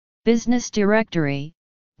Business directory,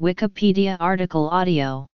 Wikipedia article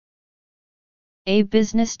audio. A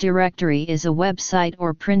business directory is a website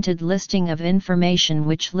or printed listing of information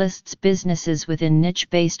which lists businesses within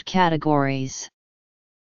niche-based categories.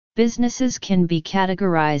 Businesses can be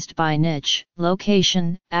categorized by niche,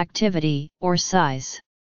 location, activity, or size.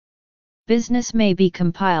 Business may be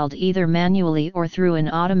compiled either manually or through an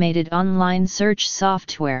automated online search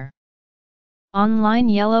software. Online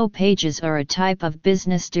yellow pages are a type of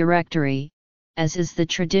business directory, as is the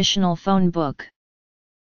traditional phone book.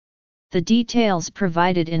 The details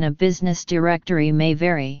provided in a business directory may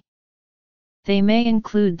vary. They may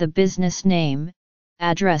include the business name,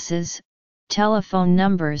 addresses, telephone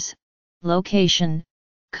numbers, location,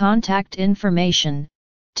 contact information,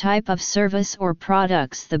 type of service or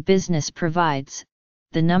products the business provides,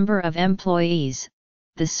 the number of employees,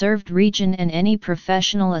 the served region and any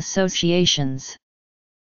professional associations.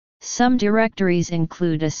 Some directories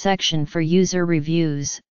include a section for user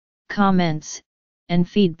reviews, comments, and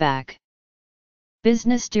feedback.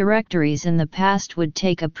 Business directories in the past would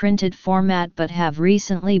take a printed format but have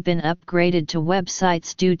recently been upgraded to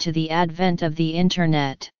websites due to the advent of the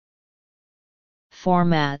Internet.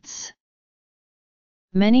 Formats.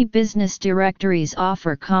 Many business directories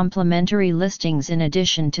offer complementary listings in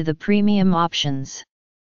addition to the premium options.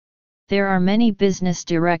 There are many business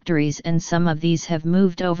directories and some of these have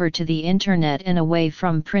moved over to the Internet and away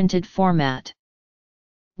from printed format.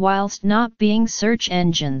 Whilst not being search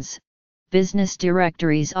engines, business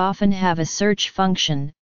directories often have a search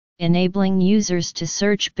function, enabling users to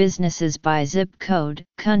search businesses by zip code,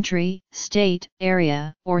 country, state,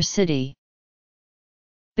 area, or city.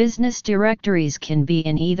 Business directories can be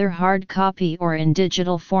in either hard copy or in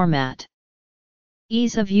digital format.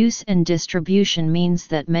 Ease of use and distribution means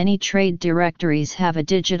that many trade directories have a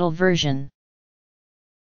digital version.